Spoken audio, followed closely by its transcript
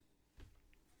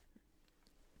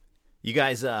You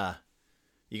guys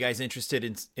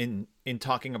interested in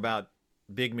talking about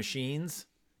big machines?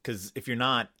 Because if you're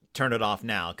not, turn it off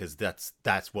now, because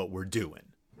that's what we're doing.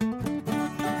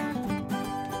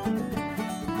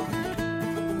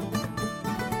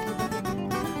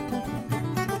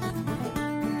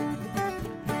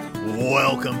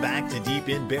 Welcome back to Deep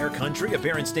in Bear Country, a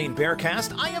Berenstain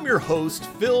Bearcast. I am your host,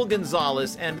 Phil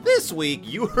Gonzalez, and this week,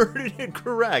 you heard it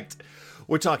correct,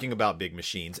 we're talking about big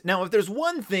machines. Now, if there's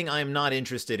one thing I am not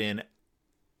interested in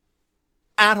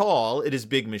at all, it is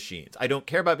big machines. I don't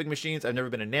care about big machines. I've never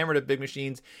been enamored of big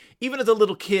machines. Even as a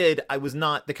little kid, I was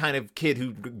not the kind of kid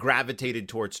who gravitated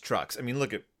towards trucks. I mean,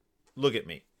 look at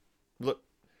me. Look.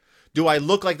 Do I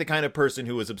look like the kind of person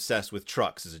who was obsessed with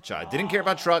trucks as a child? Didn't care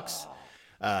about trucks.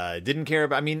 Didn't care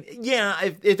about, I mean, yeah,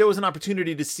 if there was an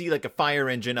opportunity to see like a fire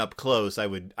engine up close, I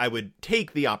would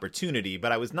take the opportunity,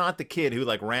 but I was not the kid who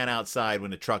like ran outside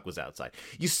when a truck was outside.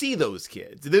 You see those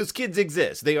kids. Those kids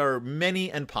exist. They are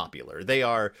many and popular. They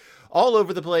are all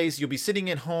over the place. You'll be sitting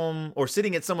at home or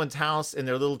sitting at someone's house and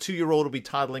their little 2-year-old will be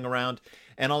toddling around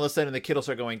and all of a sudden the kid will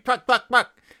start going, truck, truck,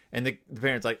 truck. And the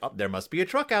parent's like, oh, there must be a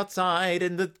truck outside.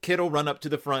 And the kid will run up to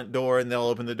the front door and they'll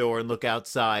open the door and look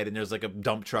outside. And there's like a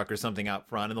dump truck or something out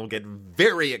front. And they'll get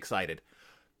very excited.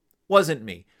 Wasn't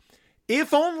me.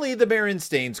 If only the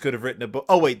Berenstains could have written a book.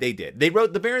 Oh, wait, they did. They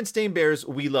wrote the Berenstain Bears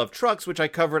We Love Trucks, which I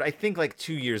covered, I think, like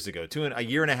 2 years ago. A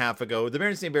year and a half ago. The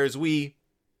Berenstain Bears We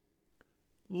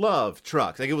Love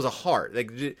Trucks. Like, it was a heart.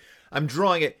 Like, I'm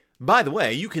drawing it. By the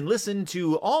way, you can listen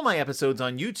to all my episodes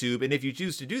on YouTube, and if you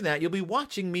choose to do that, you'll be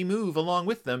watching me move along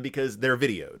with them because they're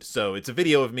videoed. So it's a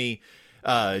video of me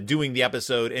doing the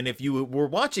episode, and if you were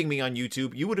watching me on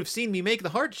YouTube, you would have seen me make the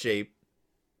heart shape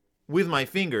with my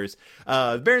fingers.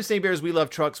 Berenstain Bears We Love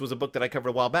Trucks was a book that I covered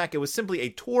a while back. It was simply a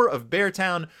tour of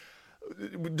Beartown,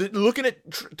 looking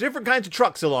at different kinds of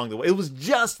trucks along the way. It was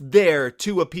just there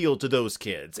to appeal to those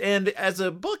kids. And as a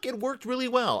book, it worked really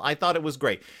well. I thought it was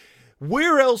great.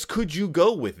 Where else could you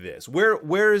go with this?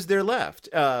 Where is there left?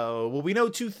 Well, we know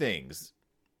two things.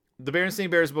 The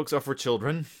Berenstain Bears books are for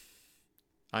children.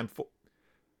 I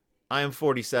am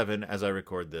 47 as I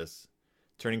record this.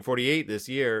 Turning 48 this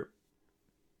year.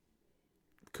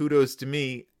 Kudos to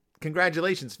me.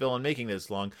 Congratulations, Phil, on making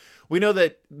this long. We know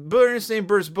that Berenstain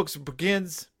Bears books are for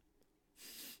kids.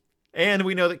 And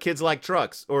we know that kids like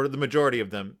trucks, or the majority of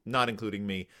them, not including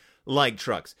me, like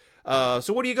trucks.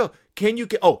 So where do you go?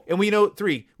 And we know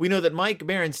that Mike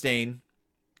Berenstain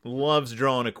loves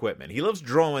drawing equipment. He loves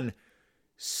drawing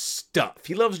stuff.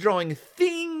 He loves drawing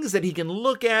things that he can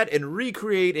look at and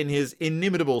recreate in his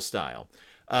inimitable style.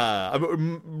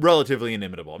 Relatively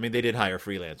inimitable. I mean, they did hire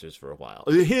freelancers for a while.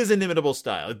 His inimitable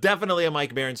style. Definitely a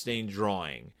Mike Berenstain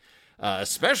drawing.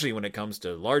 Especially when it comes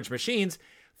to large machines.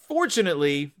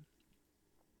 Fortunately,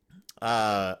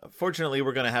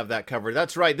 we're going to have that covered.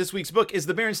 That's right. This week's book is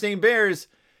the Berenstain Bears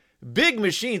Big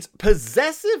Machines.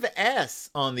 Possessive S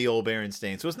on the old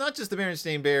Berenstain. So it's not just the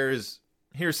Berenstain Bears.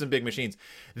 Here's some big machines.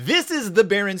 This is the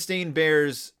Berenstain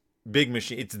Bears Big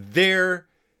Machine. It's their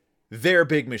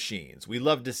big machines. We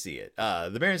love to see it.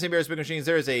 The Berenstain Bears Big Machines.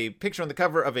 There is a picture on the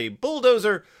cover of a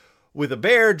bulldozer with a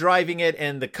bear driving it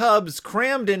and the cubs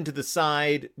crammed into the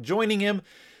side, joining him.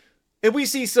 And we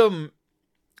see some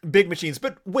big machines.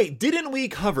 But wait, didn't we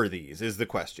cover these is the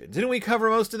question. Didn't we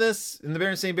cover most of this in the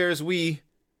Berenstain Bears We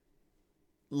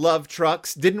Love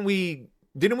Trucks? Didn't we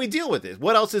deal with this?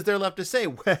 What else is there left to say?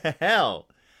 Well,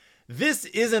 this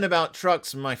isn't about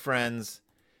trucks, my friends.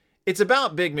 It's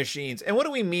about big machines. And what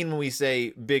do we mean when we say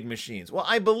big machines? Well,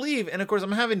 I believe, and of course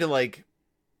I'm having to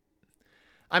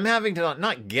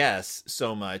not guess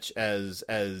so much as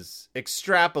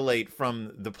extrapolate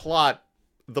from the plot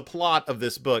of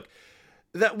this book,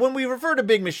 that when we refer to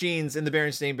big machines in the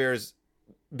Berenstain Bears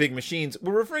Big Machines,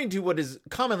 we're referring to what is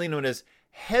commonly known as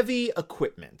heavy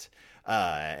equipment.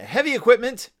 Heavy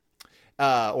equipment,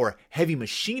 or heavy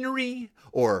machinery,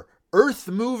 or earth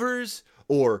movers,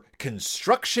 or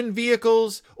construction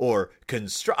vehicles, or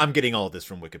I'm getting all this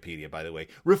from Wikipedia, by the way,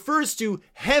 refers to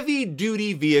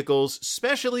heavy-duty vehicles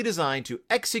specially designed to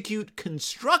execute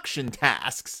construction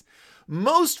tasks,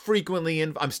 most frequently,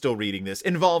 I'm still reading this,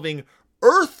 involving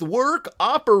earthwork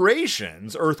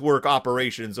operations,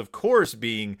 of course,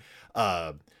 being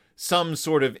some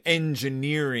sort of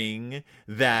engineering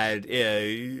that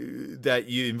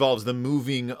involves the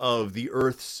moving of the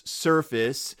Earth's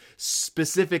surface,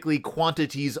 specifically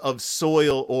quantities of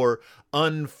soil or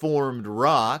unformed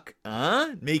rock.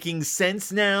 Making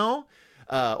sense now?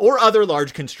 Or other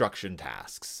large construction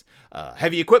tasks.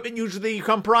 Heavy equipment usually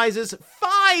comprises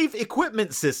 5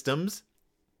 equipment systems.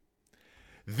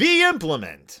 The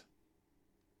implement.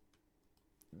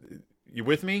 You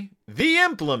with me? The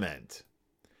implement,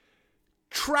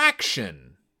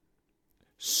 traction,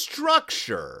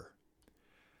 structure,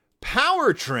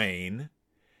 powertrain,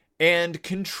 and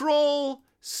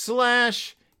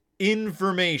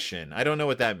control/information. I don't know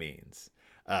what that means.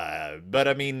 But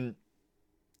I mean,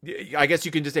 I guess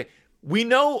you can just say, we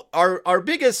know our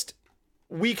biggest,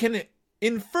 we can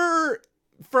infer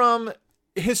from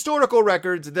historical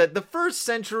records that the 1st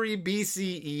century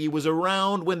BCE was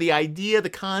around when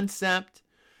the concept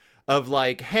of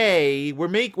like, hey,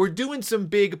 we're doing some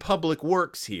big public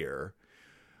works here.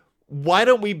 Why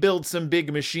don't we build some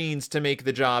big machines to make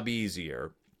the job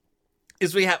easier?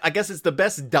 I guess it's the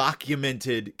best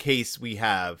documented case we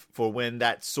have for when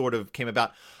that sort of came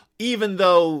about. Even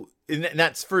though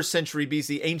that's 1st century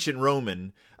BC, ancient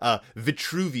Roman,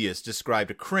 Vitruvius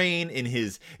described a crane in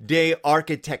his De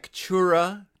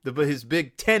Architectura, his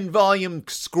big 10-volume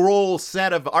scroll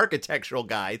set of architectural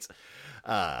guides.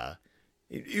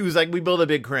 It was like, we build a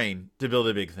big crane to build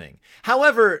a big thing.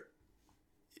 However,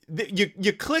 you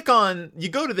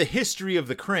go to the history of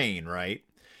the crane, right?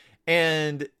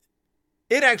 And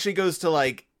it actually goes to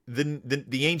like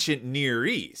the ancient Near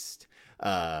East.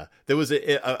 There was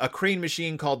a crane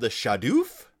machine called the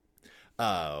shaduf,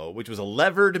 which was a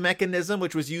levered mechanism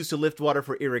which was used to lift water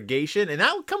for irrigation, and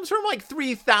that comes from like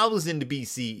 3000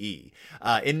 BCE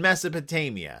in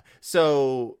Mesopotamia.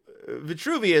 So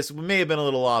Vitruvius may have been a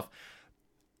little off.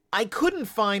 I couldn't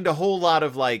find a whole lot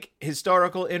of like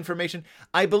historical information.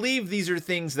 I believe these are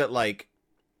things that like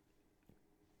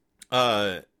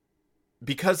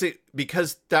because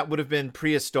that would have been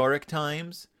prehistoric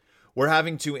times, we're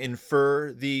having to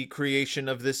infer the creation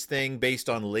of this thing based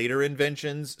on later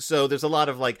inventions. So there's a lot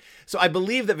of like, so I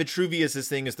believe that Vitruvius's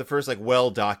thing is the first like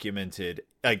well-documented,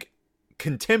 like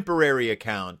contemporary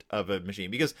account of a machine,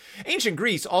 because ancient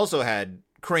Greece also had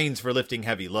cranes for lifting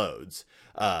heavy loads.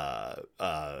 But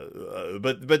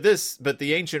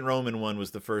the ancient Roman one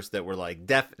was the first that were like,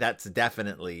 that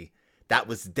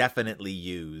was definitely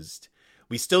used.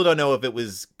 We still don't know if it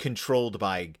was controlled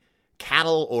by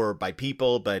cattle or by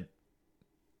people, but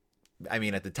I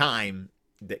mean, at the time,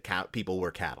 that people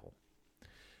were cattle.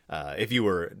 If you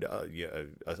were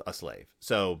a slave.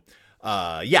 So,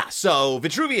 so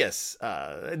Vitruvius,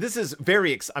 this is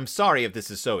I'm sorry if this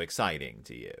is so exciting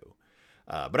to you.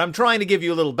 But I'm trying to give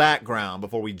you a little background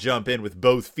before we jump in with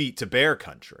both feet to bear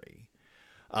country.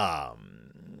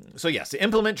 So yes, to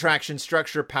implement traction,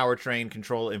 structure, powertrain,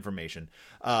 control, information,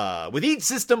 with each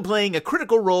system playing a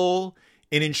critical role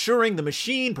in ensuring the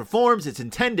machine performs its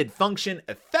intended function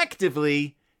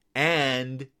effectively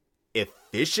and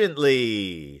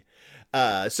efficiently.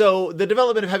 So the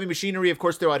development of heavy machinery, of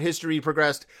course, throughout history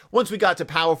progressed. Once we got to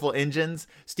powerful engines,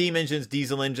 steam engines,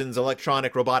 diesel engines,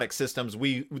 electronic robotic systems,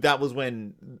 that was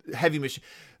when heavy machine,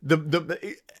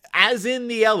 as in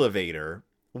the elevator,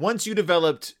 once you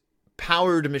developed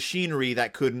powered machinery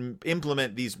that could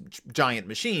implement these giant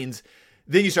machines,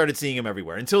 then you started seeing them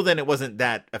everywhere. Until then, it wasn't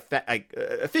that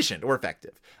efficient or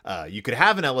effective. You could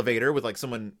have an elevator with like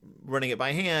someone running it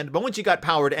by hand, but once you got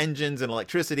powered engines and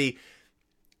electricity,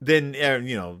 then,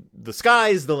 the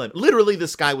sky's the limit. Literally, the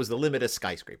sky was the limit as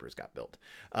skyscrapers got built.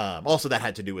 Also, that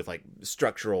had to do with like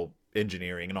structural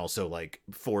engineering and also like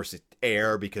forced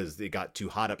air because it got too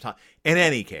hot up top. In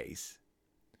any case,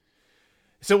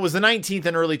 so it was the 19th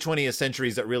and early 20th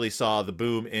centuries that really saw the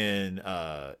boom in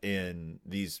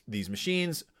these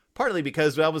machines, partly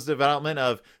because that was the development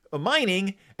of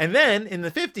mining, and then in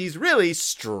the 50s, really,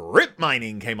 strip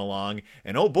mining came along,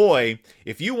 and oh boy,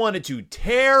 if you wanted to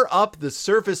tear up the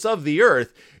surface of the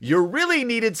earth, you really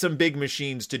needed some big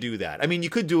machines to do that. I mean,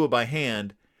 you could do it by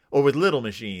hand or with little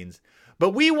machines,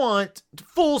 but we want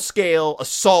full-scale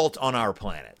assault on our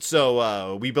planet,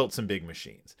 so we built some big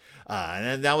machines.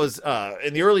 And that was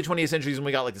in the early 20th centuries when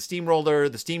we got like the steamroller,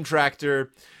 the steam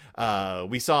tractor.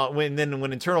 We saw when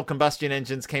internal combustion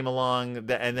engines came along,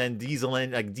 and then diesel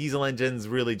engines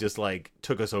really just like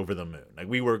took us over the moon. Like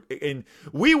we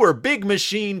were big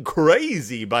machine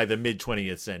crazy by the mid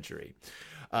 20th century.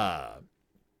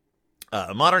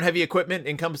 Modern heavy equipment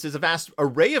encompasses a vast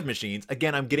array of machines.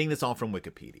 Again, I'm getting this all from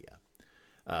Wikipedia,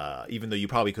 even though you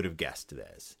probably could have guessed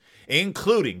this,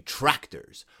 including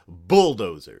tractors,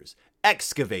 bulldozers,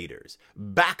 excavators,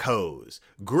 backhoes,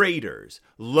 graders,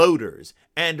 loaders,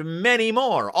 and many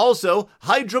more. Also,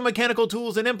 hydromechanical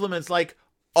tools and implements like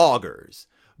augers,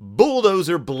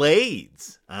 bulldozer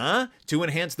blades, To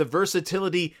enhance the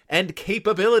versatility and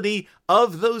capability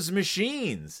of those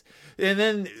machines. And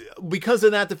then because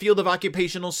of that, the field of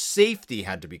occupational safety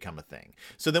had to become a thing.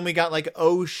 So then we got like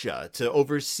OSHA to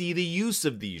oversee the use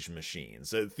of these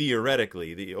machines.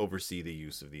 Theoretically, they oversee the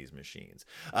use of these machines.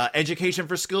 Education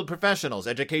for skilled professionals,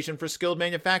 education for skilled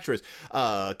manufacturers,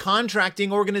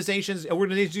 contracting organizations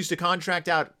used to contract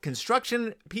out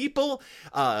construction people,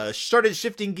 started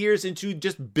shifting gears into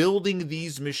just building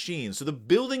these machines. So the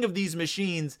building of these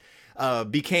machines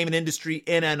became an industry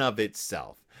in and of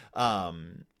itself.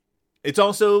 It's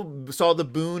also saw the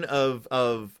boon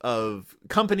of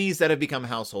companies that have become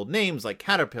household names like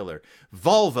Caterpillar,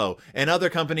 Volvo, and other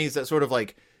companies that sort of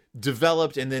like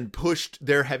developed and then pushed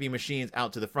their heavy machines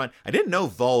out to the front. I didn't know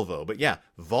Volvo, but yeah,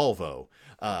 Volvo.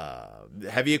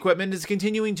 Heavy equipment is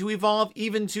continuing to evolve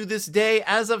even to this day.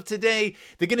 As of today,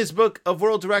 the Guinness Book of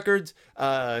World Records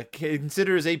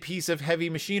considers a piece of heavy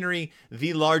machinery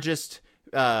the largest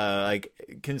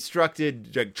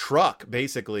constructed truck,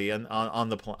 basically, on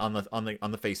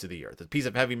the face of the earth. A piece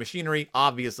of heavy machinery.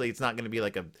 Obviously, it's not going to be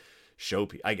like a show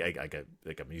piece, like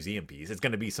a museum piece. It's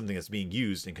going to be something that's being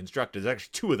used and constructed. There's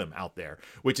actually 2 of them out there,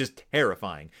 which is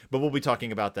terrifying. But we'll be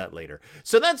talking about that later.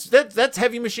 So that's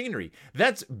heavy machinery.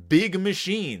 That's big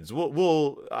machines.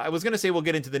 I was going to say we'll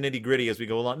get into the nitty gritty as we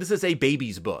go along. This is a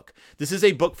baby's book. This is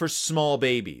a book for small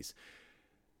babies.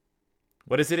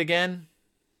 What is it again?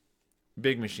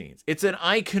 Big Machines. It's an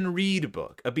I can read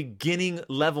book, a beginning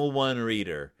level 1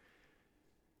 reader.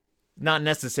 Not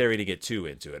necessary to get too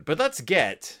into it, but let's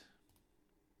get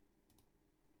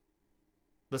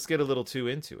a little too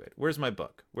into it. Where's my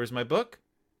book? Where's my book?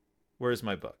 Where's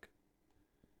my book?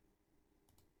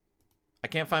 I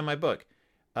can't find my book.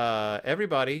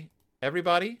 Everybody,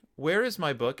 where is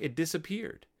my book? It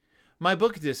disappeared. My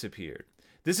book disappeared.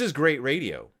 This is great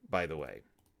radio, by the way.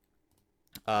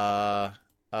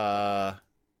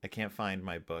 I can't find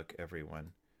my book,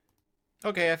 everyone.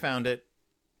 Okay, I found it.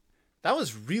 That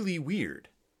was really weird.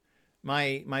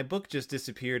 My book just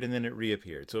disappeared and then it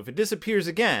reappeared. So if it disappears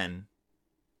again,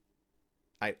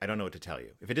 I don't know what to tell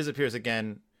you. If it disappears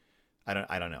again, I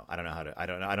don't know. I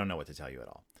don't know what to tell you at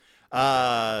all.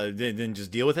 Then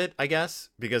just deal with it, I guess,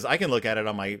 because I can look at it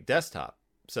on my desktop.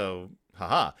 So,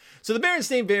 haha. So the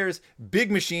Berenstain Bears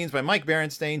Big Machines by Mike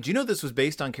Berenstain. Do you know this was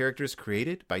based on characters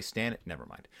created by Stan? Never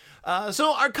mind.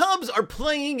 So our Cubs are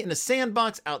playing in a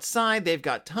sandbox outside. They've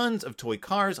got tons of toy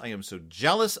cars. I am so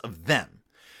jealous of them.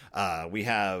 We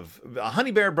have a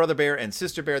honey bear, brother bear, and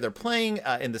sister bear. They're playing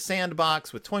in the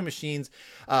sandbox with toy machines.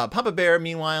 Papa bear,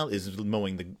 meanwhile, is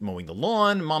mowing the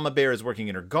lawn. Mama bear is working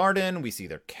in her garden. We see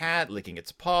their cat licking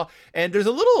its paw, and there's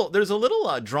a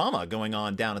little drama going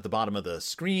on down at the bottom of the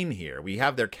screen here. We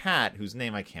have their cat, whose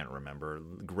name I can't remember.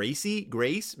 Grace,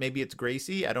 maybe it's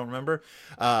Gracie. I don't remember.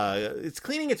 It's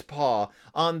cleaning its paw.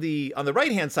 On the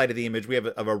right hand side of the image, we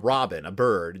have a robin, a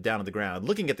bird, down on the ground,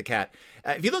 looking at the cat.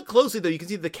 If you look closely, though, you can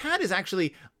see the cat is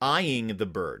actually eyeing the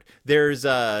bird. There's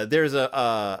a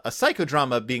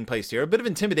psychodrama being placed here, a bit of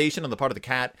intimidation on the part of the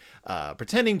cat,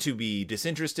 pretending to be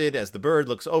disinterested as the bird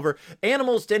looks over.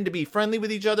 Animals tend to be friendly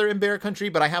with each other in bear country,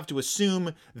 but I have to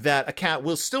assume that a cat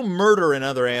will still murder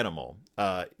another animal,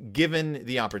 given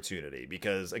the opportunity,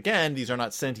 because again, these are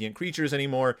not sentient creatures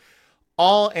anymore.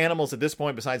 All animals at this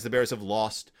point, besides the bears, have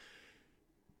lost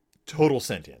total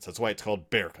sentience. That's why it's called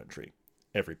bear country,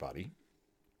 everybody.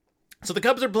 So the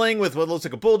Cubs are playing with what looks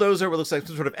like a bulldozer, what looks like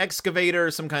some sort of excavator,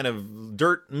 some kind of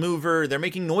dirt mover. They're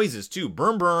making noises too.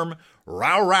 Burm, burm,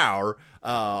 row,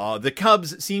 row. The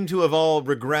Cubs seem to have all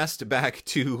regressed back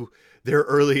to their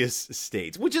earliest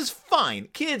states, which is fine.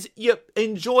 Kids, you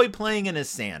enjoy playing in a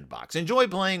sandbox. Enjoy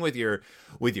playing with your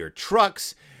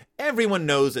trucks. Everyone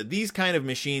knows that these kind of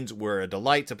machines were a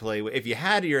delight to play with. If you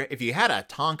had a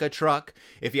Tonka truck,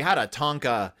 if you had a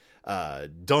Tonka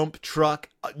dump truck,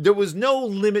 there was no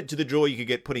limit to the joy you could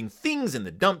get putting things in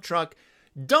the dump truck,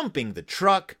 dumping the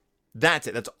truck. That's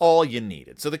it. That's all you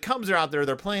needed. So the Cubs are out there.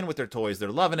 They're playing with their toys.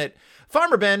 They're loving it.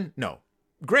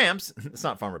 Gramps. It's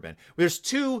not Farmer Ben. There's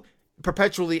 2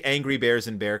 perpetually angry bears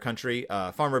in bear country,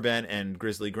 Farmer Ben and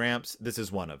Grizzly Gramps. This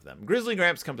is one of them. Grizzly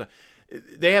Gramps comes up.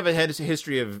 They have a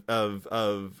history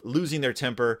of losing their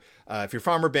temper. If you're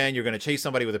Farmer Ben, you're going to chase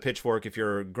somebody with a pitchfork. If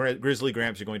you're Grizzly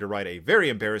Gramps, you're going to write a very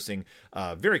embarrassing,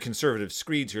 very conservative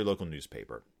screed to your local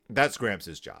newspaper. That's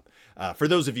Gramps' job. For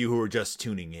those of you who are just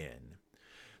tuning in.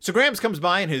 So Gramps comes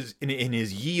by in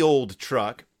his ye old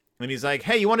truck, and he's like,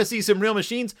 "Hey, you want to see some real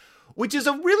machines?" Which is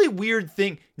a really weird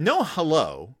thing. No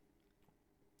hello.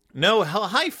 No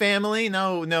hi family.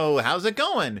 No how's it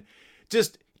going?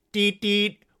 Just deet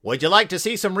deet. Would you like to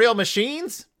see some real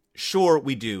machines? Sure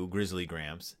we do, Grizzly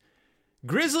Gramps.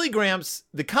 Grizzly Gramps,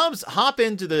 the Cubs hop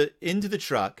into the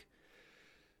truck,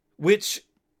 which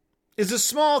is a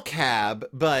small cab,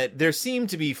 but there seem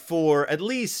to be at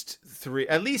least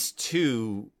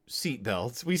two seat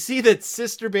belts. We see that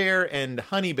Sister Bear and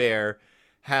Honey Bear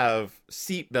have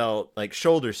seatbelt, like,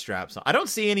 shoulder straps on. I don't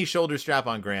see any shoulder strap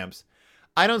on Gramps.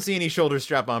 I don't see any shoulder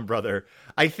strap on Brother.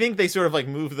 I think they sort of like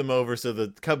move them over so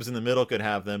the Cubs in the middle could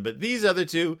have them. But these other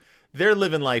two, they're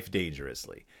living life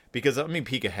dangerously. Because, let me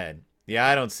peek ahead. Yeah,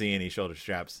 I don't see any shoulder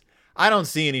straps. I don't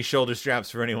see any shoulder straps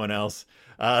for anyone else.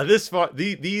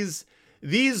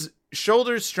 These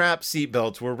shoulder strap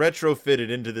seatbelts were retrofitted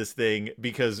into this thing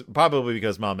probably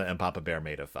because Mama and Papa Bear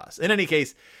made a fuss. In any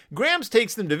case, Gramps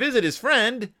takes them to visit his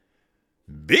friend,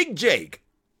 Big Jake.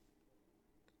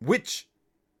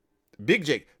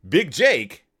 Big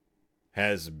Jake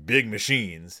has big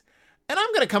machines. And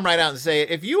I'm going to come right out and say,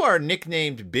 if you are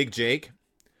nicknamed Big Jake,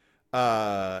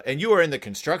 and you are in the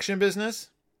construction business,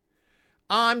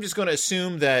 I'm just going to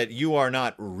assume that you are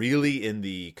not really in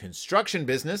the construction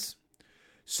business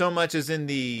so much as in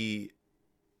the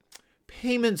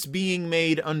payments being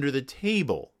made under the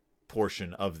table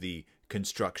portion of the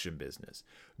construction business.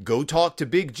 Go talk to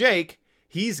Big Jake.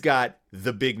 He's got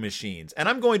the big machines. And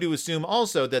I'm going to assume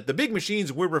also that the big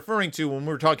machines we're referring to when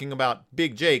we're talking about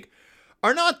Big Jake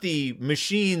are not the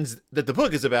machines that the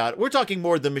book is about. We're talking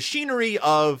more the machinery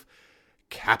of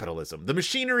capitalism, the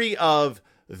machinery of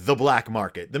the black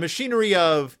market, the machinery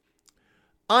of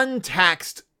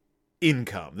untaxed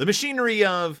income, the machinery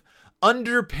of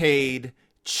underpaid,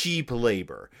 cheap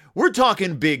labor. We're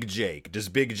talking Big Jake. Does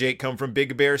Big Jake come from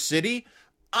Big Bear City?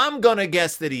 I'm gonna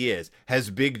guess that he is. Has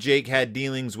Big Jake had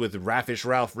dealings with Raffish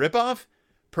Ralph Ripoff?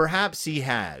 Perhaps he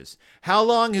has. How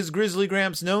long has Grizzly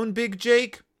Gramps known Big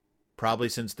Jake? Probably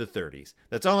since the 30s.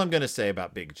 That's all I'm going to say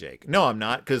about Big Jake. No, I'm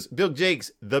not, because Big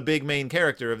Jake's the big main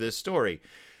character of this story.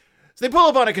 So they pull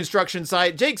up on a construction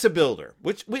site. Jake's a builder,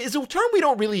 which is a term we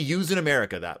don't really use in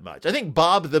America that much. I think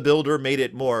Bob the Builder made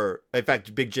it more... In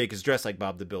fact, Big Jake is dressed like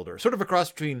Bob the Builder. Sort of a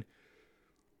cross between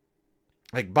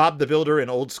like Bob the Builder and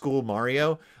old school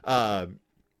Mario.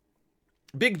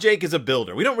 Big Jake is a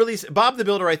builder. We don't really... Bob the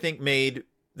Builder, I think, made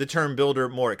the term builder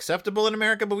more acceptable in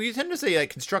America, but we tend to say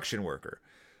like construction worker.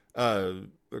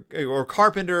 Or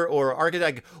carpenter or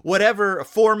architect, whatever,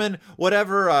 foreman,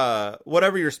 whatever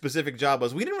your specific job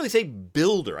was. We didn't really say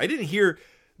builder. I didn't hear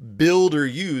builder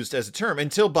used as a term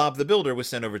until Bob the Builder was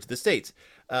sent over to the States.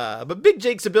 But Big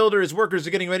Jake's a builder. His workers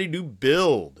are getting ready to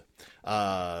build.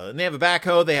 And they have a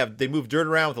backhoe. They move dirt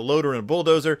around with a loader and a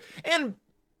bulldozer. And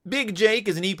Big Jake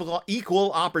is an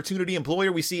equal opportunity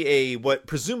employer. We see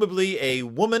presumably a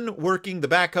woman working the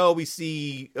backhoe. We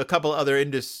see a couple other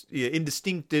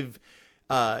indistinct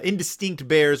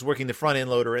bears working the front end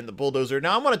loader and the bulldozer.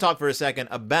 Now I want to talk for a second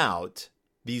about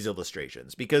these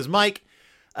illustrations because Mike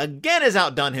again has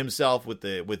outdone himself with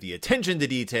the attention to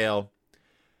detail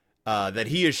that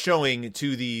he is showing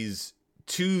to these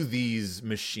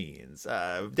machines,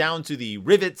 down to the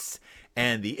rivets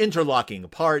and the interlocking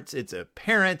parts. It's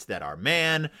apparent that our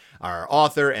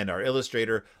author and our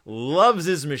illustrator loves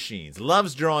his machines,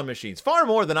 loves drawing machines, far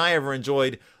more than I ever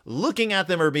enjoyed looking at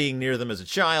them or being near them as a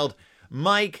child.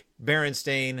 Mike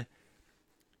Berenstain,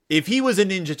 if he was a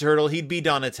Ninja Turtle, he'd be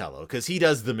Donatello because he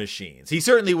does the machines. He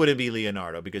certainly wouldn't be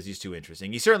Leonardo because he's too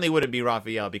interesting. He certainly wouldn't be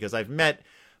Raphael because I've met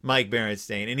Mike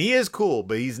Berenstain and he is cool,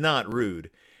 but he's not rude.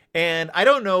 And I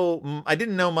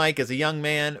didn't know Mike as a young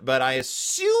man, but I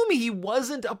assume he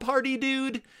wasn't a party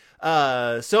dude.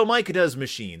 So Mike does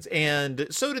machines, and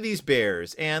so do these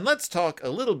bears. And let's talk a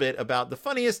little bit about the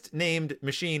funniest named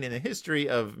machine in the history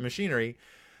of machinery,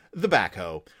 the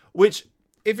backhoe. Which,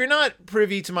 if you're not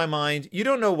privy to my mind, you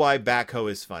don't know why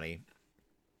backhoe is funny.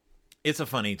 It's a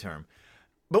funny term.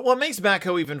 But what makes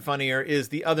backhoe even funnier is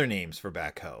the other names for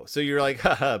backhoe. So you're like,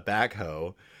 haha,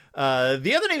 backhoe.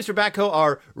 The other names for backhoe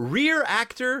are rear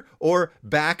actor or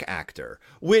back actor,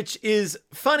 which is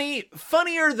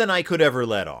funnier than I could ever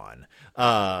let on.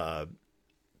 The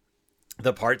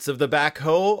parts of the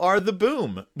backhoe are the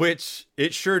boom, which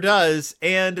it sure does,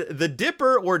 and the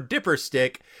dipper or dipper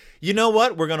stick. You know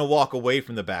what? We're going to walk away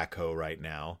from the backhoe right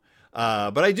now.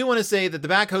 But I do want to say that the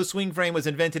backhoe swing frame was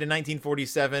invented in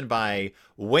 1947 by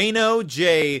Wayno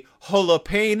J.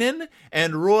 Holopainen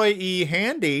and Roy E.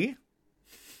 Handy.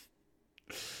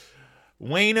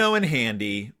 Wayno and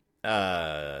Handy,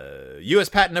 U.S.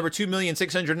 patent number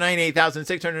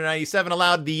 2,698,697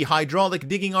 allowed the hydraulic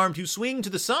digging arm to swing to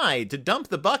the side to dump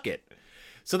the bucket.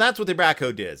 So that's what the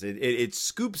backhoe does. It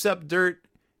scoops up dirt,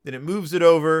 then it moves it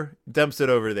over, dumps it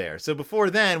over there. So before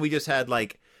then, we just had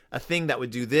like a thing that would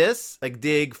do this, like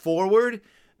dig forward.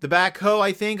 The backhoe,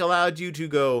 I think, allowed you to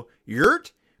go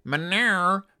yurt,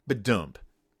 Manar badump.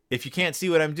 If you can't see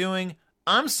what I'm doing,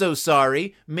 I'm so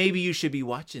sorry. Maybe you should be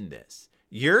watching this.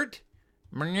 Yurt,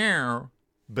 manar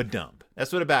badump.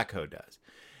 That's what a backhoe does.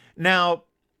 Now,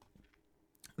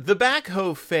 the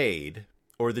backhoe fade,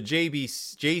 or the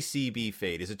JCB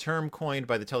fade, is a term coined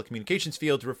by the telecommunications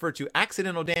field to refer to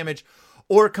accidental damage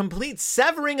or complete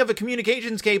severing of a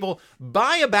communications cable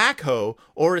by a backhoe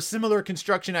or a similar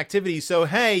construction activity. So,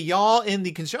 hey, y'all in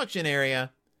the construction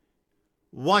area,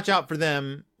 watch out for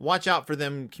them. Watch out for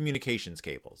them communications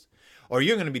cables, or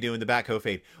you're going to be doing the backhoe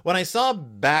fade. When I saw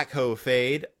backhoe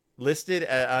fade listed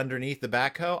underneath the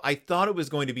backhoe, I thought it was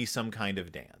going to be some kind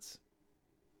of dance.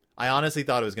 I honestly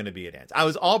thought it was going to be a dance. I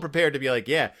was all prepared to be like,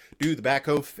 yeah, do the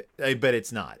backhoe, but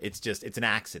it's not. It's an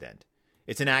accident.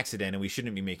 It's an accident, and we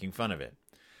shouldn't be making fun of it.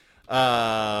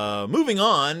 Moving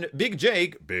on, Big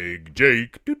Jake,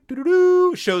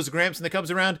 shows Gramps and the Cubs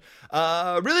around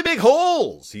really big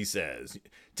holes, he says.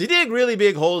 To dig really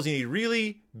big holes, you need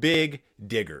really big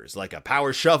diggers, like a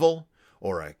power shovel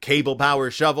or a cable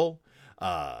power shovel.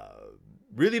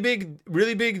 Really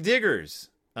big diggers.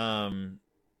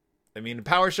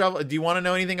 Power shovel. Do you want to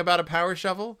know anything about a power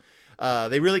shovel?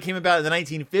 They really came about in the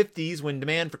 1950s when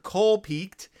demand for coal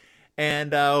peaked.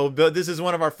 And but this is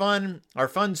one of our fun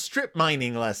strip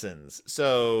mining lessons.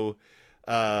 So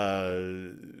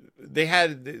in the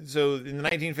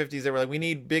 1950s, they were like, we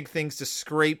need big things to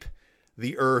scrape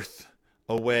the earth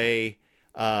away.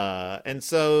 And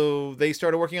so they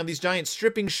started working on these giant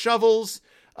stripping shovels.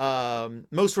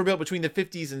 Most were built between the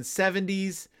 50s and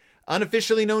 70s.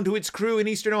 Unofficially known to its crew and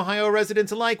Eastern Ohio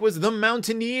residents alike was the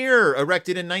Mountaineer,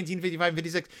 erected in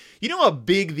 1955-56. You know how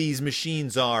big these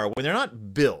machines are when they're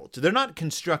not built. They're not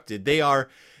constructed. They are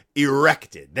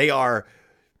erected.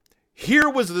 Here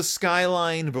was the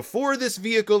skyline before this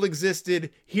vehicle existed.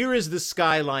 Here is the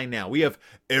skyline now. We have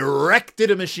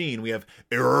erected a machine. We have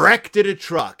erected a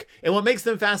truck. And what makes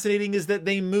them fascinating is that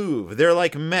they move. They're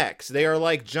like mechs. They are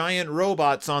like giant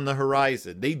robots on the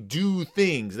horizon. They do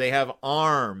things. They have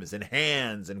arms and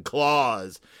hands and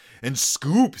claws and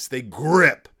scoops. They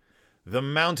grip. The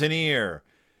Mountaineer.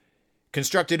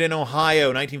 Constructed in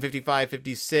Ohio,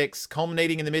 1955-56,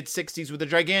 culminating in the mid-60s with a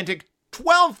gigantic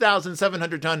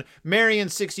 12,700-ton Marion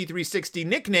 6360,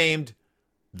 nicknamed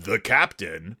the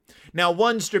Captain. Now,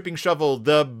 one stripping shovel,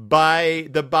 the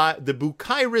Bucyrus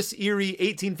Erie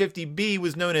 1850B,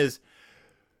 was known as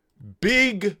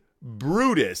Big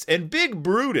Brutus. And Big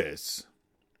Brutus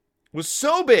was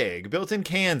so big, built in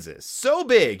Kansas, so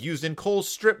big, used in coal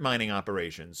strip mining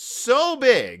operations, so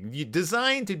big,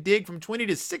 designed to dig from 20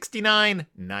 to 69,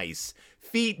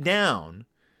 feet down.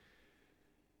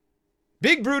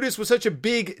 Big Brutus was such a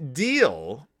big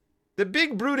deal that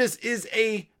Big Brutus is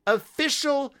a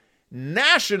official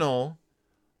national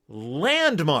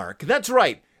landmark. That's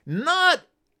right. Not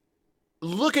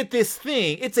look at this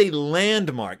thing. It's a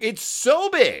landmark. It's so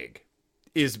big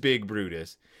is Big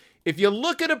Brutus. If you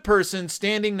look at a person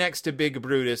standing next to Big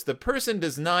Brutus, the person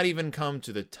does not even come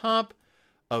to the top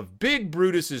of Big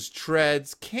Brutus's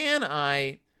treads.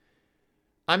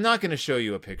 I'm not going to show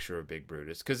you a picture of Big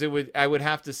Brutus because I would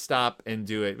have to stop and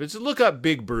do it. But just look up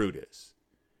Big Brutus.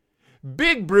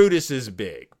 Big Brutus is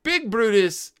big. Big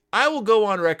Brutus, I will go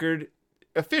on record,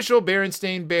 official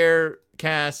Berenstain Bear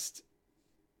cast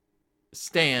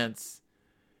stance,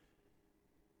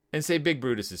 and say Big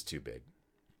Brutus is too big.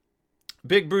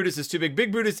 Big Brutus is too big.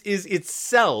 Big Brutus is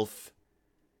itself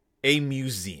a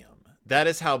museum. That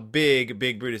is how big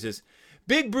Big Brutus is.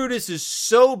 Big Brutus is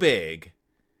so big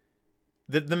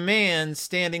that the man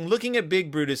standing looking at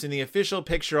Big Brutus in the official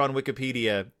picture on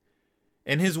Wikipedia,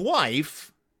 and his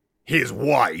wife,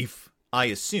 I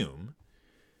assume,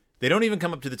 they don't even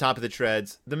come up to the top of the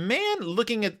treads. The man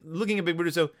looking at Big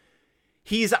Brutus, so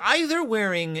he's either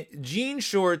wearing jean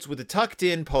shorts with a tucked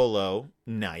in polo,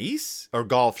 nice, or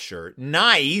golf shirt,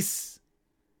 nice,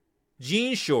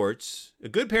 jean shorts,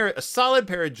 a solid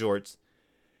pair of jorts.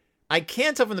 I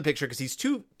can't tell from the picture because he's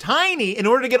too tiny in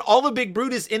order to get all the Big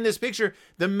Brutus in this picture.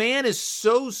 The man is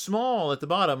so small at the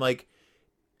bottom. Like,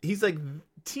 he's like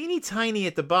teeny tiny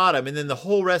at the bottom, and then the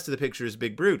whole rest of the picture is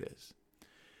Big Brutus.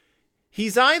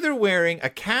 He's either wearing a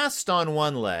cast on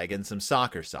one leg and some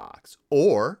soccer socks,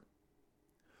 or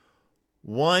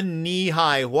one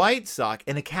knee-high white sock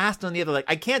and a cast on the other leg.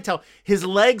 I can't tell. His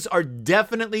legs are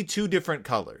definitely two different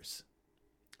colors.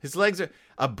 His legs are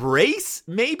a brace,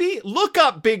 maybe? Look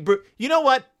up Big Brutus. You know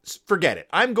what? Forget it.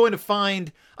 I'm going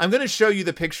to show you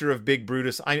the picture of Big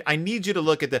Brutus. I need you to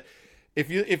look at the, if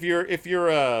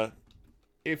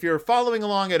you're following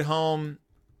along at home,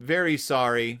 very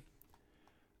sorry.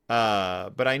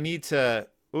 But I need to,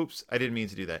 oops, I didn't mean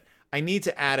to do that. I need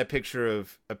to add a picture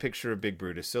of Big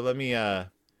Brutus. So let me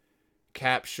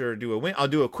capture, I'll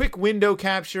do a quick window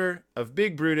capture of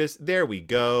Big Brutus. There we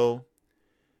go.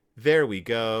 There we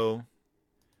go.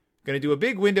 Going to do a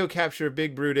big window capture of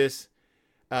Big Brutus.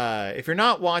 If you're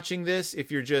not watching this,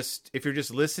 if you're just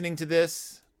listening to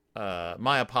this,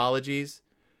 my apologies,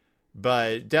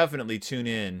 but definitely tune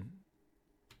in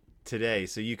today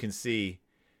so you can see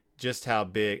just how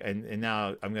big. And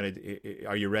now I'm going to,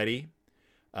 are you ready?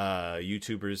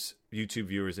 YouTube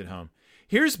viewers at home.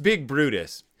 Here's Big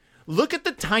Brutus. Look at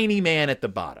the tiny man at the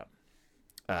bottom.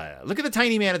 Look at the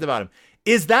tiny man at the bottom.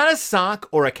 Is that a sock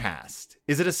or a cast?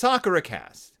 Is it a sock or a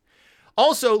cast?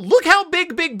 Also, look how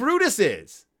big Big Brutus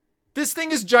is. This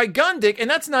thing is gigantic, and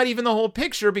that's not even the whole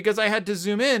picture because I had to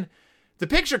zoom in. The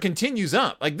picture continues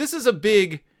up. Like, this is a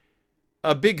big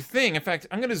thing. In fact,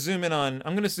 I'm going to zoom in on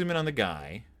the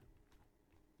guy.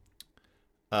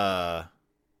 The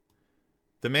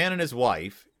man and his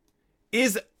wife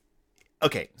is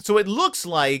okay. So it looks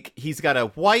like he's got a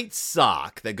white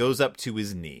sock that goes up to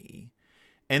his knee.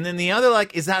 And then the other,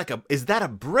 like, is that a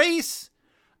brace,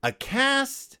 a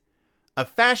cast, a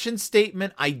fashion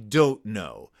statement? I don't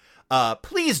know.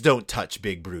 Please don't touch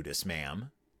Big Brutus,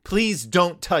 ma'am. Please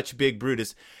don't touch Big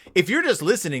Brutus. If you're just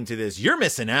listening to this, you're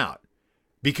missing out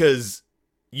because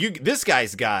this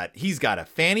guy's got a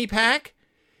fanny pack.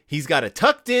 He's got a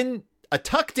tucked in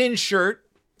shirt,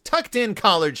 tucked in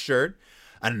collared shirt,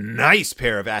 a nice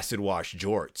pair of acid wash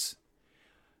jorts,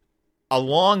 a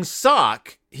long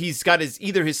sock. He's got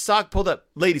either his sock pulled up.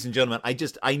 Ladies and gentlemen,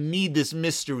 I need this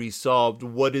mystery solved.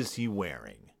 What is he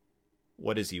wearing?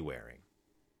 What is he wearing?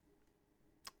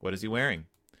 What is he wearing?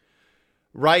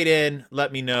 Write in.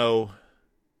 Let me know.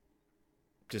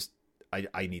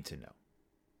 I need to know.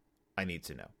 I need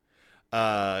to know.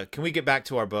 Can we get back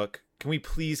to our book? Can we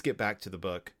please get back to the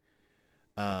book?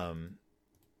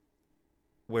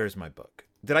 Where's my book?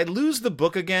 Did I lose the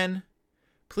book again?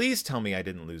 Please tell me I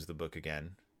didn't lose the book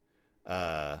again.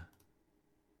 I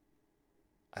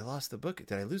lost the book.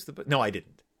 Did I lose the book? No, I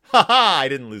didn't. I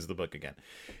didn't lose the book again.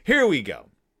 Here we go.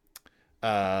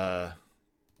 Where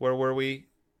were we?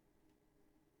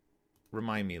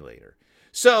 Remind me later.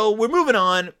 So we're moving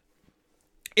on.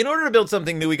 In order to build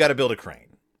something new, we got to build a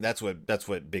crane. That's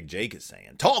what Big Jake is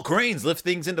saying. Tall cranes lift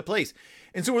things into place.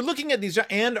 And so we're looking at these,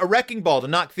 and a wrecking ball to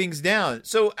knock things down.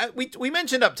 So we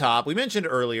mentioned up top, we mentioned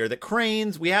earlier that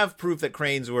cranes, we have proof that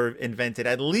cranes were invented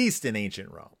at least in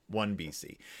ancient Rome, 1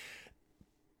 BC.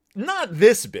 Not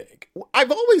this big.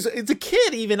 As a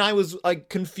kid even, I was like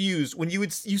confused when you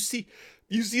see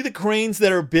the cranes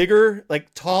that are bigger,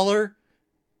 like taller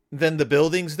than the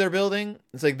buildings they're building.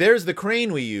 It's like, there's the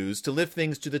crane we use to lift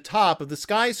things to the top of the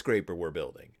skyscraper we're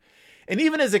building. And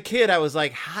even as a kid, I was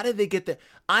like, how did they get that?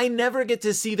 I never get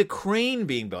to see the crane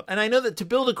being built. And I know that to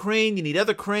build a crane, you need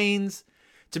other cranes.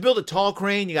 To build a tall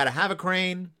crane, you got to have a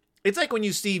crane. It's like when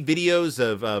you see videos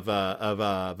of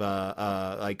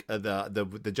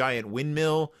the giant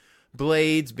windmill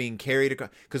blades being carried across,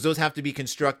 because those have to be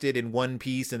constructed in one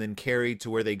piece and then carried to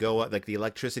where they go, like the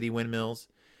electricity windmills.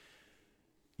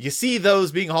 You see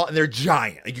those being hauled, and they're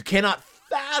giant. You cannot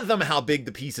fathom how big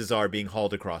the pieces are being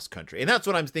hauled across country. And that's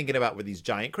what I'm thinking about with these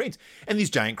giant cranes. And these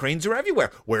giant cranes are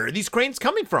everywhere. Where are these cranes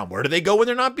coming from? Where do they go when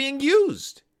they're not being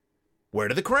used?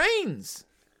 Where are the cranes?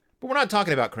 But we're not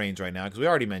talking about cranes right now because we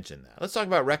already mentioned that. Let's talk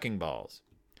about wrecking balls.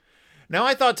 Now,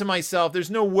 I thought to myself, there's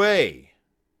no way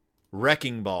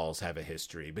wrecking balls have a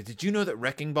history. But did you know that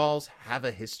wrecking balls have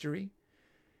a history?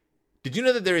 Did you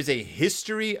know that there is a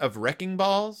history of wrecking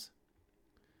balls?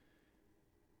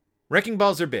 Wrecking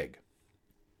balls are big.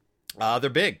 They're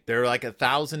big. They're like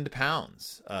 1,000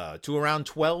 pounds to around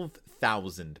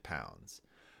 12,000 pounds.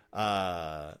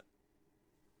 The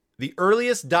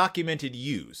earliest documented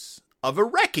use of a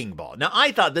wrecking ball. Now,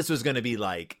 I thought this was going to be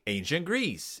like ancient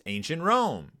Greece, ancient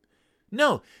Rome.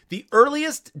 No, the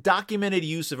earliest documented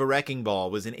use of a wrecking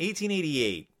ball was in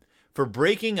 1888 for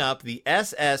breaking up the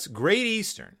SS Great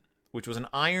Eastern, which was an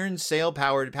iron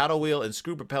sail-powered paddle wheel and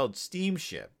screw-propelled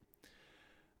steamship.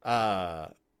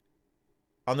 On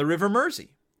the River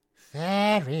Mersey.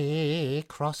 Ferry,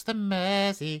 cross the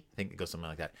Mersey. I think it goes something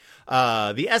like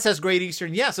that. The SS Great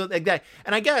Eastern, yeah, so like that.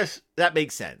 And I guess that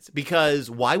makes sense, because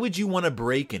why would you want to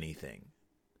break anything?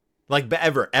 Like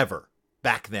ever,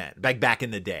 back then, back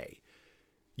in the day.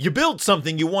 You built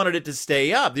something, you wanted it to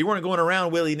stay up. You weren't going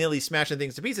around willy-nilly smashing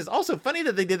things to pieces. Also, funny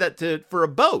that they did that for a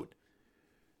boat.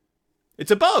 It's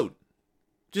a boat.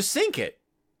 Just sink it.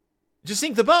 Just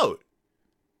sink the boat.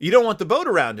 You don't want the boat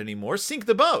around anymore. Sink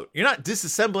the boat. You're not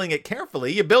disassembling it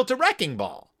carefully. You built a wrecking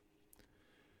ball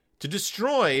to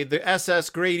destroy the SS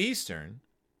Great Eastern.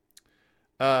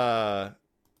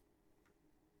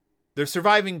 There's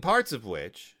surviving parts of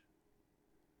which,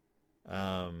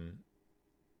 I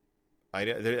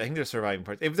think there's surviving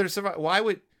parts. If there's why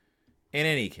would, in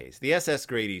any case, the SS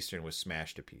Great Eastern was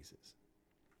smashed to pieces.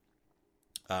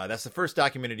 That's the first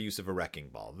documented use of a wrecking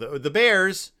ball. The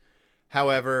Bears,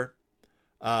 however,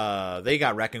 they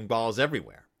got wrecking balls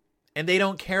everywhere. And they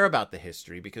don't care about the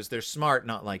history because they're smart,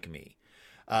 not like me.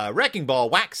 Wrecking ball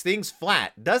whacks things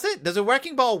flat. Does it? Does a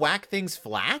wrecking ball whack things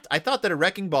flat? I thought that a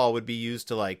wrecking ball would be used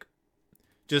to, like,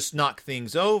 just knock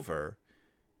things over.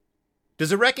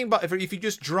 Does a wrecking ball, if you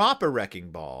just drop a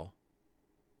wrecking ball,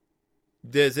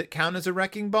 does it count as a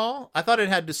wrecking ball? I thought it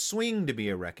had to swing to be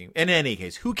a wrecking. In any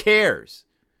case, who cares?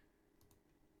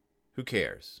 Who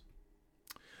cares?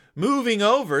 Moving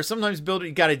over, sometimes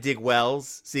you got to dig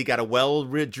wells. So you got a well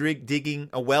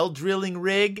drilling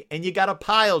rig, and you got a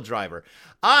pile driver.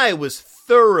 I was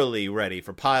thoroughly ready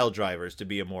for pile drivers to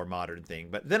be a more modern thing,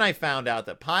 but then I found out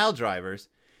that pile drivers,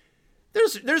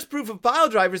 there's proof of pile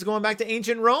drivers going back to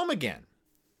ancient Rome again.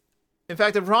 In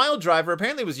fact, a pile driver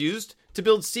apparently was used to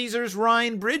build Caesar's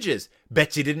Rhine bridges.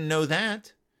 Bet you didn't know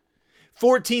that.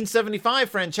 1475,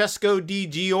 Francesco di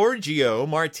Giorgio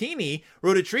Martini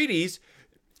wrote a treatise,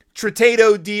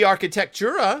 Trattato di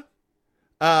Architectura,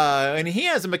 and he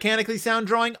has a mechanically sound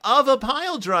drawing of a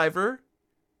pile driver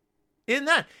in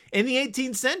that. In the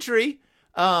 18th century,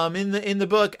 in the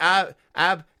book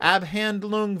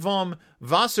Abhandlung vom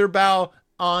Wasserbau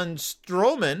an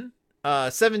Stromen,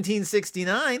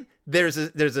 1769, there's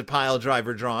a pile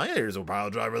driver drawing. There's a pile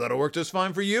driver that'll work just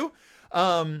fine for you.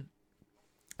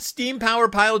 Steam power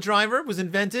pile driver was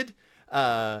invented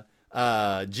by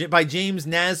James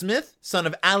Nasmyth, son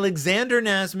of Alexander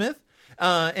Nasmyth,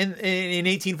 in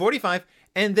 1845,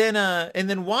 and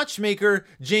then watchmaker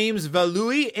James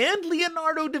Valui and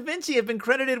Leonardo da Vinci have been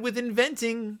credited with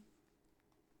inventing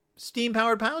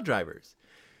steam-powered pile drivers.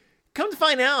 Come to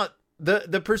find out,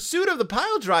 the pursuit of the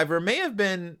pile driver may have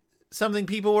been something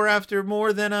people were after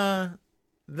more than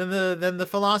the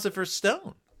philosopher's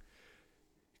stone.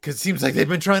 Because it seems like they've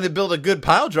been trying to build a good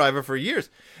pile driver for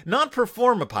years. Not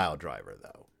perform a pile driver,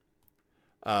 though.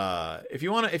 If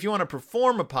you want to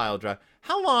perform a pile driver,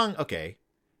 how long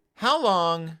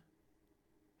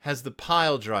has the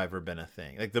pile driver been a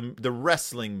thing? Like the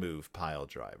wrestling move pile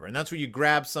driver. And that's where you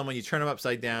grab someone, you turn them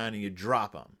upside down, and you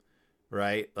drop them,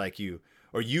 right? Like you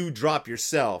drop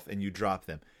yourself and you drop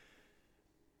them.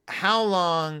 How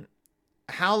long,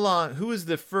 who was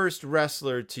the first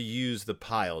wrestler to use the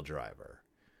pile driver?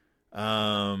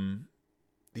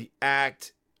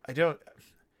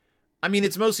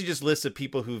 It's mostly just lists of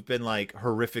people who've been like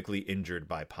horrifically injured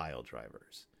by pile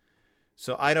drivers.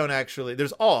 So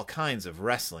there's all kinds of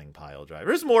wrestling pile drivers.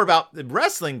 There's more about the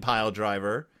wrestling pile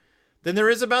driver than there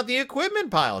is about the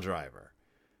equipment pile driver.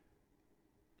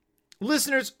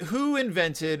 Listeners, who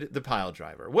invented the pile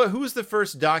driver? Who was the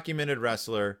first documented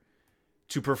wrestler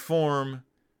to perform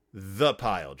the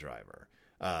pile driver?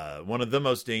 One of the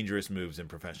most dangerous moves in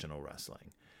professional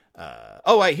wrestling.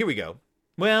 Here we go.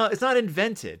 Well, it's not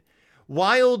invented.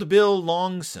 Wild Bill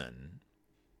Longson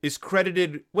is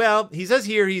credited, he says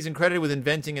here he's credited with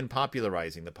inventing and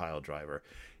popularizing the pile driver.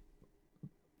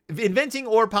 Inventing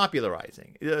or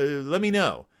popularizing? Let me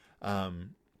know.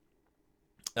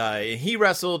 He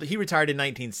retired in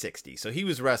 1960, so he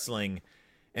was wrestling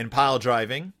and pile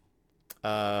driving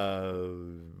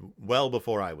well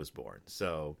before I was born.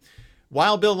 So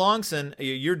Wild Bill Longson,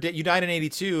 you died in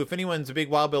 82. If anyone's a big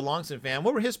Wild Bill Longson fan,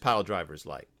 what were his pile drivers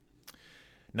like?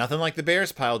 Nothing like the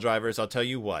Bears pile drivers, I'll tell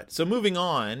you what. So moving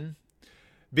on,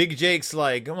 Big Jake's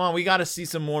like, come on, we got to see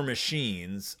some more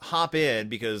machines. Hop in,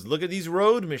 because look at these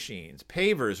road machines.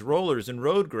 Pavers, rollers, and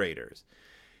road graders.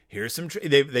 Here's some,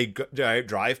 they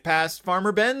drive past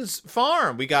Farmer Ben's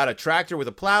farm. We got a tractor with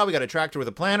a plow. We got a tractor with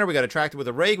a planter. We got a tractor with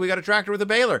a rake. We got a tractor with a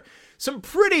baler. Some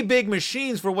pretty big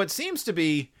machines for what seems to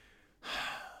be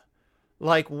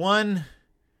like one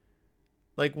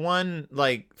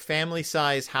family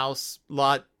size house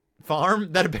lot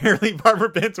farm that apparently Farmer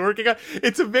Ben's working on.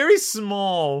 It's a very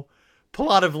small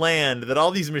plot of land that all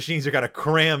these machines are kind of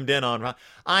crammed in on.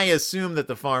 I assume that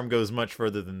the farm goes much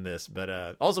further than this,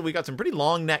 but also we got some pretty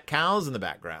long neck cows in the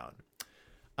background.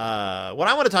 What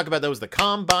I want to talk about though is the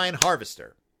combine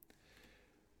harvester.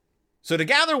 So to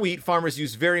gather wheat, farmers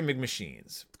use very big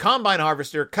machines. The combine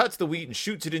harvester cuts the wheat and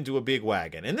shoots it into a big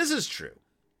wagon. And this is true.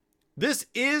 This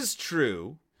is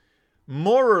true,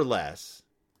 more or less.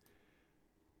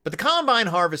 But the combine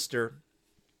harvester,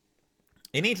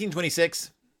 in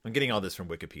 1826, I'm getting all this from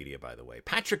Wikipedia, by the way.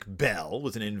 Patrick Bell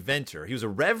was an inventor. He was a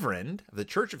reverend of the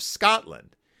Church of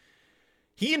Scotland.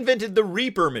 He invented the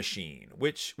reaper machine,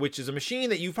 which is a machine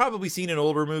that you've probably seen in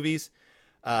older movies.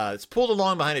 It's pulled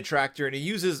along behind a tractor, and it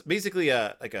uses basically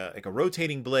a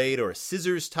rotating blade or a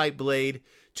scissors type blade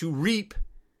to reap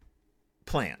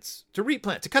plants, to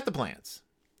cut the plants.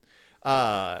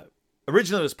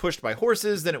 Originally it was pushed by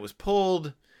horses, then it was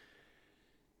pulled.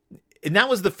 And that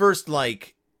was the first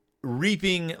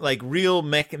reaping, real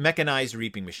mechanized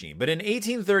reaping machine. But in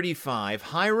 1835,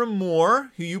 Hiram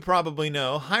Moore, who you probably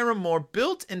know, Hiram Moore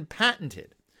built and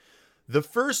patented the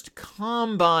first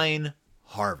combine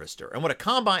harvester. And what a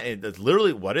combine, it's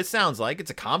literally what it sounds like.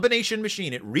 It's a combination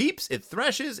machine. It reaps, it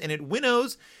threshes, and it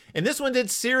winnows. And this one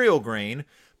did cereal grain,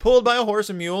 pulled by a horse,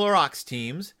 a mule, or ox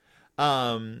teams.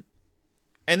 And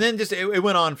then just it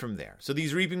went on from there. So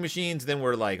these reaping machines then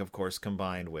were of course,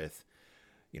 combined with,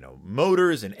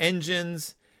 motors and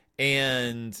engines,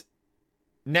 and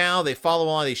now they follow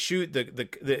on. They shoot they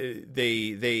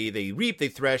reap, they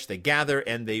thresh, they gather,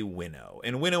 and they winnow.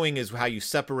 And winnowing is how you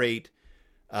separate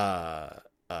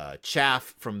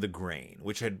chaff from the grain,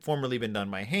 which had formerly been done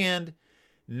by hand.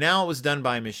 Now it was done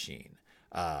by machine.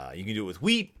 You can do it with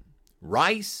wheat,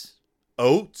 rice,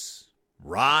 oats,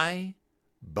 rye,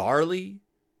 barley,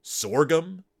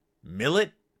 sorghum,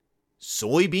 millet,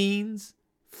 soybeans,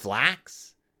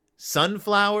 flax,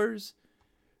 sunflowers,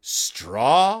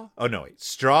 straw. Oh, no, wait.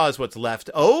 Straw is what's left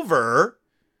over.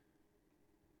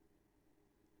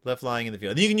 Left lying in the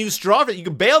field. And you can use straw for it. You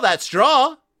can bale that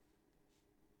straw.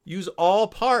 Use all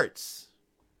parts.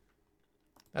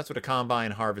 That's what a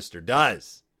combine harvester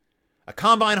does. A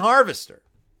combine harvester.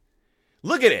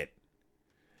 Look at it.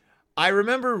 I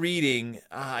remember reading,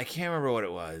 I can't remember what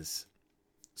it was.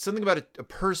 Something about a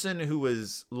person who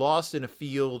was lost in a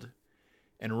field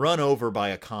and run over by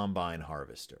a combine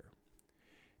harvester.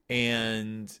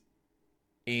 And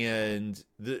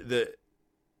the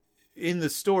in the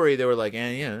story, they were like,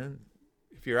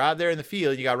 if you're out there in the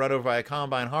field, you got run over by a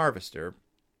combine harvester,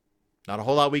 not a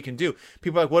whole lot we can do.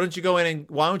 People are like, why don't you go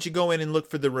in and look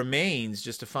for the remains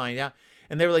just to find out?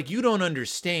 And they were like, you don't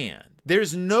understand.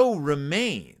 There's no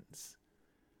remains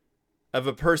of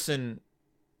a person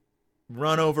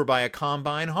run over by a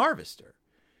combine harvester.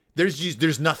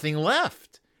 There's nothing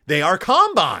left. They are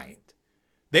combined.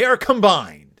 They are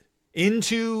combined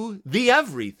into the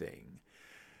everything.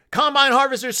 Combine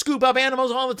harvesters scoop up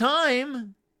animals all the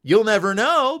time. You'll never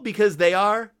know because they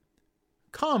are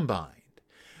combined.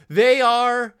 They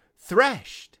are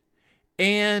threshed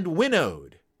and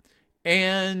winnowed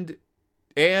and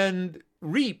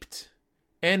reaped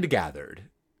and gathered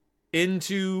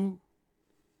into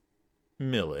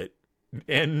millet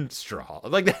and straw.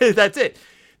 That's it.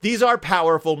 These are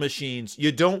powerful machines.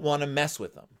 You don't want to mess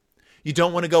with them. You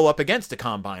don't want to go up against a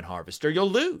combine harvester. You'll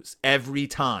lose every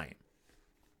time.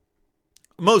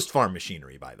 Most farm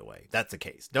machinery, by the way, that's the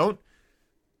case. Don't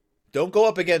go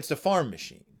up against a farm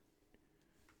machine.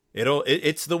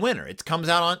 It's the winner. It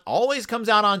always comes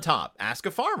out on top. Ask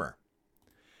a farmer.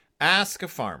 And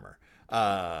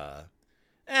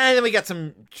then we got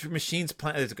some machines,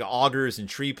 augers and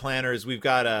tree planters. We've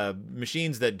got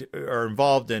machines that are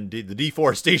involved in the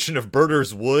deforestation of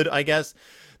birders' wood, I guess.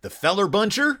 The feller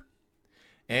buncher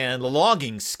and the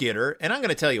logging skidder. And I'm going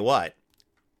to tell you what.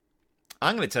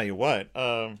 A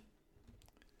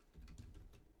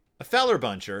feller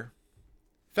buncher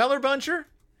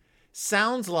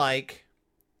sounds like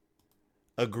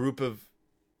a group of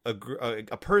a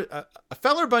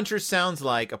feller buncher sounds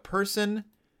like a person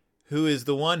who is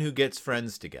the one who gets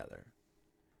friends together.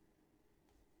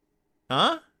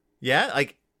 Huh? Yeah,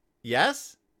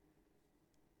 yes?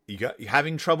 You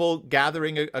having trouble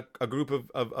gathering a group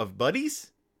of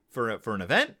buddies for an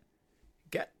event?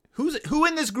 Who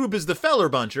in this group is the feller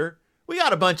buncher? We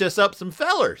gotta bunch us up some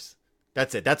fellers.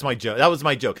 That's it. That's my joke. That was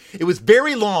my joke. It was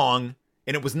very long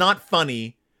and it was not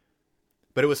funny,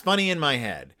 but it was funny in my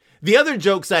head. The other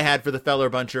jokes I had for the feller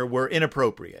buncher were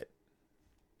inappropriate.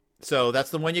 So that's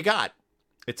the one you got.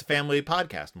 It's a family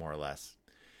podcast, more or less.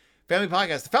 Family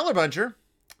podcast. The feller buncher.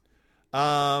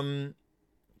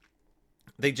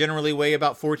 They generally weigh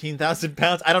about 14,000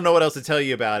 pounds. I don't know what else to tell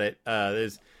you about it.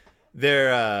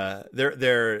 Their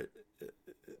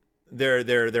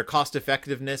cost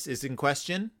effectiveness is in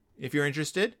question, if you're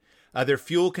interested. Their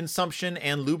fuel consumption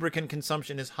and lubricant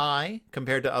consumption is high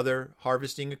compared to other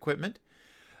harvesting equipment.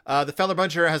 The feller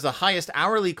buncher has the highest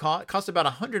hourly cost. Costs about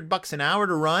 $100 an hour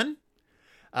to run,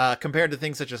 compared to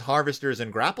things such as harvesters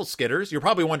and grapple skidders. You're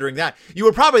probably wondering that. You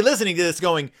were probably listening to this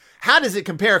going, how does it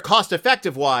compare cost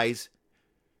effective wise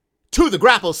to the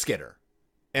grapple skidder?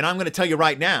 And I'm going to tell you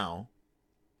right now,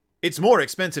 it's more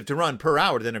expensive to run per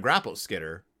hour than a grapple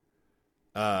skidder.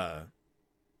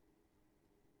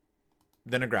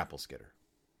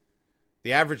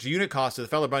 The average unit cost of the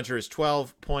Feller Buncher is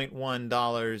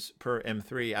 $12.1 per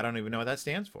M3. I don't even know what that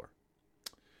stands for.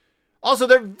 Also,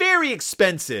 they're very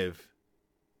expensive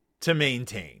to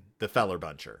maintain, the Feller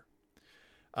Buncher.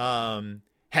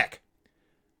 Heck,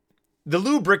 the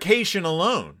lubrication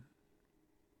alone,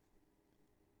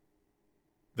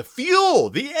 the fuel,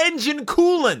 the engine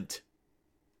coolant,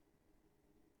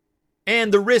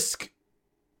 and the risk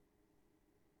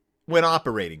when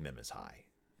operating them is high.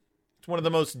 It's one of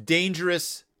the most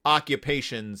dangerous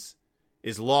occupations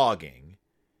is logging.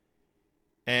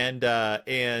 And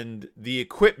the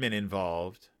equipment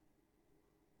involved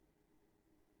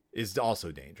is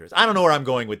also dangerous. I don't know where I'm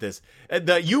going with this.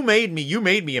 You made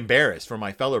me embarrassed for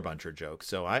my Feller Buncher joke,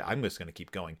 so I'm just going to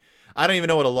keep going. I don't even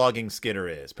know what a logging skidder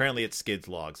is. Apparently it skids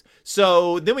logs.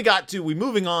 So then we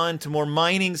moving on to more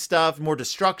mining stuff, more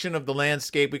destruction of the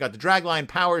landscape. We got the dragline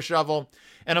power shovel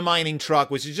and a mining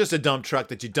truck, which is just a dump truck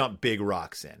that you dump big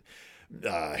rocks in.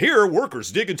 Here,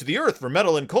 workers dig into the earth for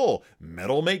metal and coal.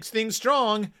 Metal makes things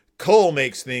strong. Coal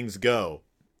makes things go.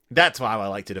 That's how I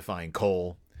like to define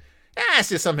coal. It's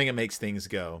just something that makes things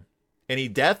go. Any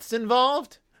deaths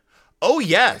involved? Oh,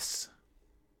 yes.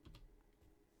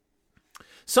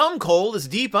 Some coal is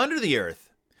deep under the earth.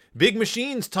 Big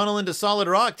machines tunnel into solid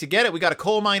rock to get it. We got a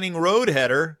coal mining road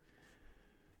header.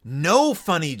 No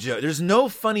funny joke. There's no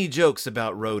funny jokes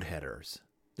about road headers.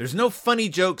 There's no funny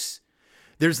jokes.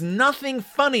 There's nothing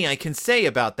funny I can say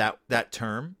about that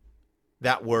term,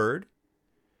 that word,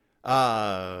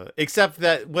 except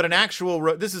that what an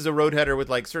actual this is a road header with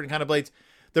like certain kind of blades.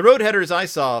 The road headers I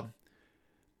saw,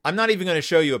 I'm not even going to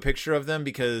show you a picture of them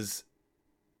because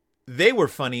they were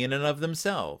funny in and of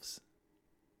themselves.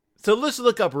 So let's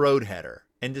look up road header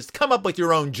and just come up with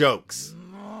your own jokes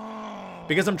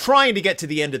because I'm trying to get to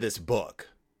the end of this book.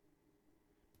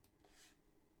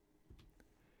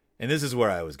 And this is where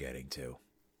I was getting to.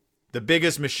 The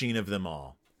biggest machine of them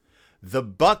all. The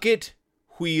bucket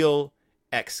wheel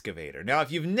excavator. Now, if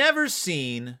you've never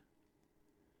seen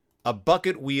a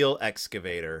bucket wheel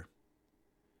excavator,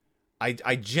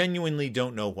 I genuinely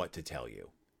don't know what to tell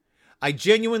you. I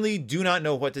genuinely do not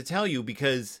know what to tell you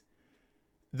because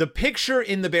the picture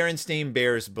in the Berenstain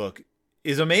Bears book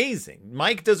is amazing.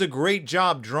 Mike does a great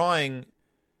job drawing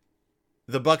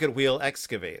the bucket wheel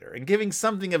excavator and giving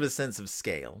something of a sense of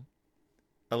scale.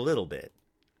 A little bit.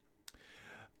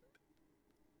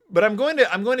 But I'm going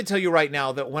to tell you right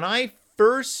now that when I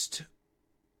first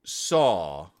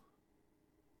saw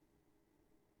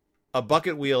a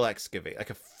bucket wheel excavator, like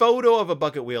a photo of a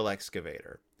bucket wheel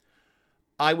excavator,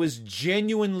 I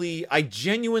genuinely,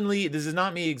 this is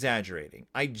not me exaggerating,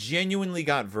 I genuinely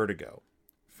got vertigo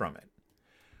from it.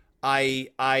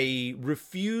 I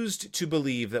refused to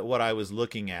believe that what I was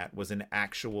looking at was an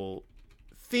actual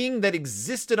thing that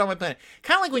existed on my planet.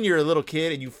 Kind of like when you're a little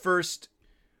kid and you first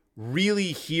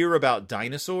really hear about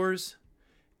dinosaurs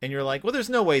and you're like, well, there's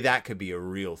no way that could be a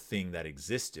real thing that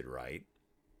existed, right?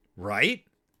 Right?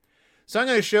 So I'm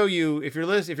going to show you, if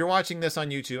you're watching this on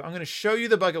YouTube, I'm going to show you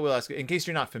the bucket wheel excavator in case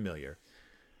you're not familiar.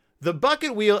 The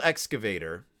bucket wheel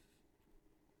excavator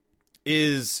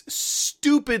is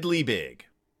stupidly big.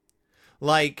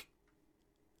 Like,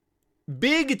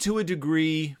 big to a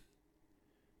degree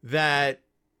that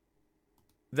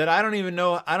I don't even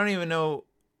know how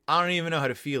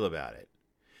to feel about it.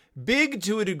 Big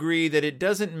to a degree that it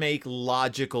doesn't make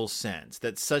logical sense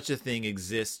that such a thing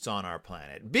exists on our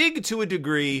planet. Big to a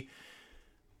degree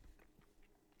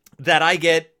that I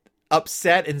get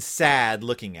upset and sad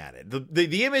looking at it.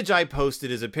 The image I posted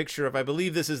is a picture of, I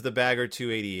believe this is the Bagger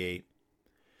 288.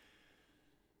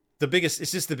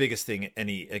 It's just the biggest thing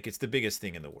it's the biggest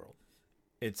thing in the world.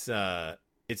 It's like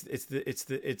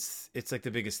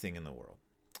the biggest thing in the world.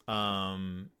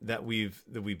 That we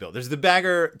built. There's the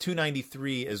Bagger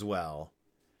 293 as well,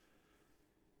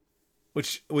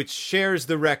 which shares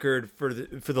the record for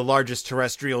the largest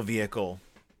terrestrial vehicle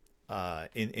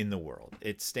in the world.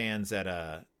 It stands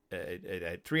at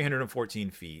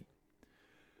 314 feet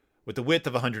with the width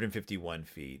of 151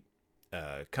 feet,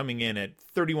 coming in at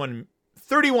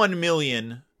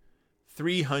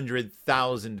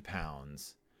 31,300,000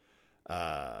 pounds.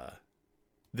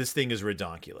 This thing is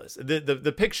redonkulous.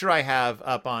 The picture I have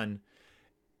up on,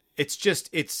 it's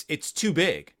too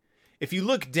big. If you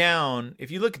look down,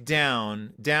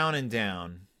 and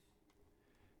down,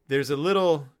 there's a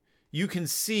little, you can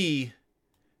see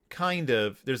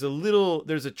there's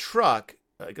a truck,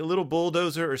 like a little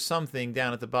bulldozer or something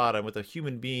down at the bottom with a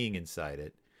human being inside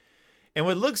it. And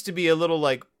what looks to be a little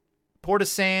like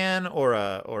portisan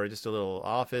or just a little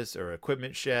office or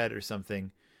equipment shed or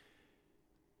something.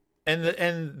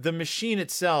 And the machine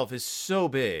itself is so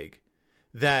big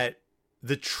that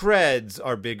the treads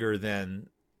are bigger than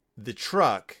the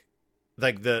truck,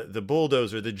 like the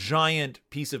bulldozer, the giant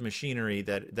piece of machinery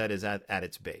that is at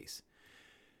its base.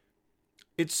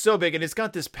 It's so big, and it's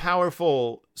got this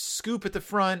powerful scoop at the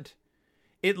front.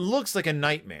 It looks like a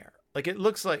nightmare. Like, it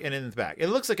looks like, and in the back, it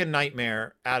looks like a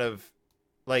nightmare out of,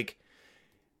 like,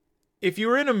 if you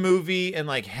were in a movie and,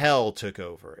 like, hell took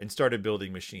over and started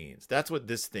building machines, that's what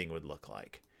this thing would look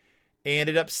like. And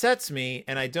it upsets me,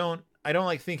 and I don't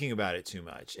like thinking about it too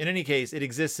much. In any case, it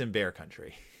exists in bear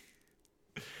country.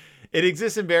 It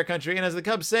exists in bear country, and as the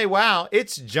Cubs say, wow,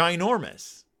 it's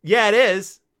ginormous. Yeah, it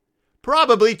is.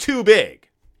 Probably too big.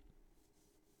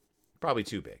 Probably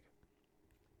too big.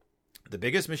 The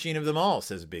biggest machine of them all,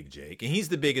 says Big Jake, and he's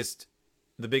the biggest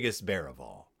bear of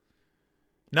all.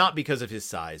 Not because of his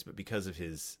size, but because of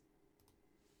his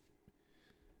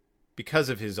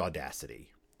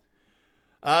audacity.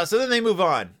 So then they move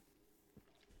on.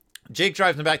 Jake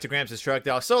drives them back to Gramps' truck.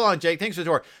 They're like, so long, Jake. Thanks for the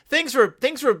tour. Thanks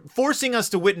for forcing us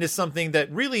to witness something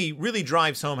that really, really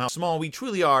drives home how small we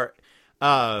truly are.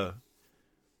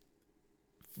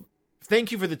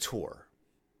 Thank you for the tour.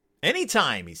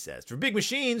 Anytime, he says. For big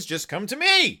machines, just come to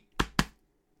me.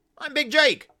 I'm Big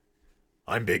Jake.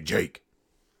 I'm Big Jake.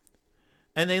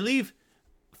 And they leave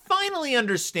finally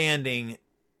understanding,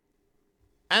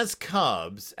 as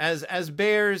cubs, as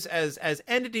bears, as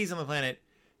entities on the planet,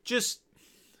 just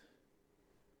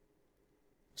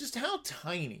how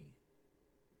tiny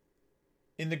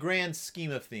in the grand scheme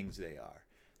of things they are.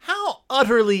 How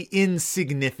utterly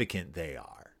insignificant they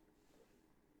are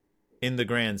in the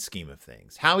grand scheme of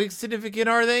things. How insignificant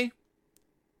are they?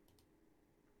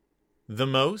 The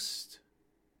most,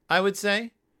 I would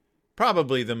say.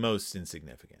 Probably the most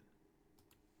insignificant.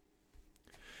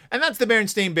 And that's the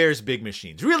Berenstain Bears Big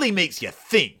Machines. Really makes you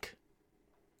think,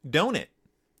 don't it?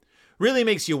 Really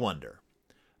makes you wonder.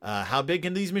 How big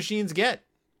can these machines get?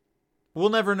 We'll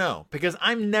never know, because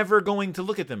I'm never going to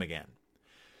look at them again.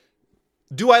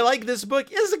 Do I like this book?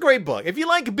 It's a great book. If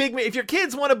your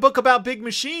kids want a book about big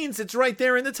machines, it's right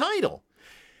there in the title.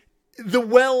 The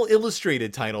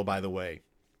well-illustrated title, by the way.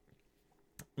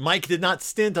 Mike did not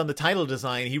stint on the title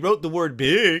design. He wrote the word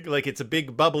big, like it's a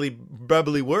big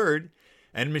bubbly word.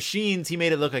 And machines, he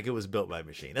made it look like it was built by a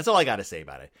machine. That's all I got to say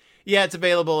about it. Yeah, it's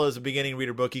available as a beginning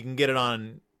reader book. You can get it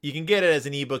as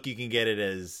an ebook. You can get it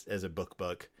as a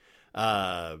book.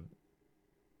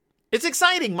 It's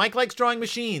exciting. Mike likes drawing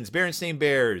machines. Berenstain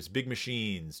Bears, Big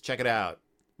Machines. Check it out.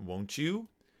 Won't you?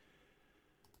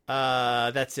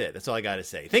 That's it. That's all I got to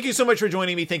say. Thank you so much for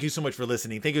joining me. Thank you so much for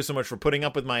listening. Thank you so much for putting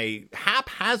up with my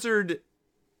haphazard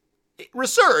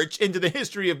research into the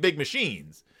history of big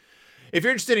machines. If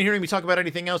you're interested in hearing me talk about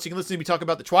anything else, you can listen to me talk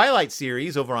about the Twilight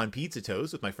series over on Pizza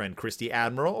Toast with my friend Christy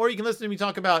Admiral, or you can listen to me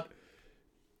talk about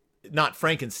not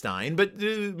Frankenstein, but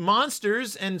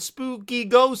monsters and spooky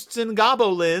ghosts and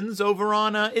goblins over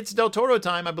on It's Del Toro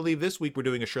time. I believe this week we're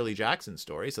doing a Shirley Jackson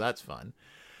story, so that's fun.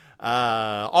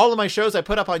 All of my shows I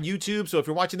put up on YouTube, so if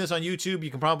you're watching this on YouTube,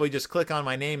 you can probably just click on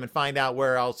my name and find out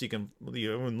where else you can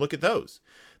look at those.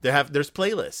 There's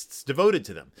playlists devoted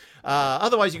to them.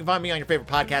 Otherwise, you can find me on your favorite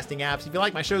podcasting apps. If you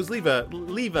like my shows, leave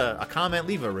a comment,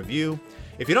 leave a review.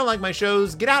 If you don't like my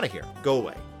shows, get out of here. Go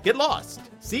away. Get lost.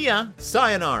 See ya.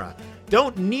 Sayonara.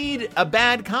 Don't need a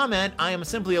bad comment. I am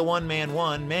simply a one-man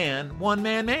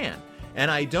man. And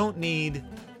I don't need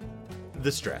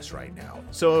the stress right now.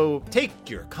 So take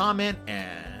your comment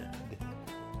and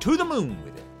to the moon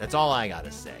with it. That's all I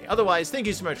gotta say. Otherwise, thank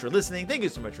you so much for listening. Thank you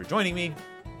so much for joining me.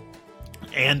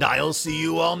 And I'll see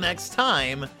you all next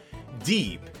time,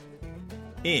 deep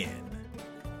in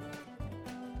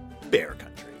Bear Country.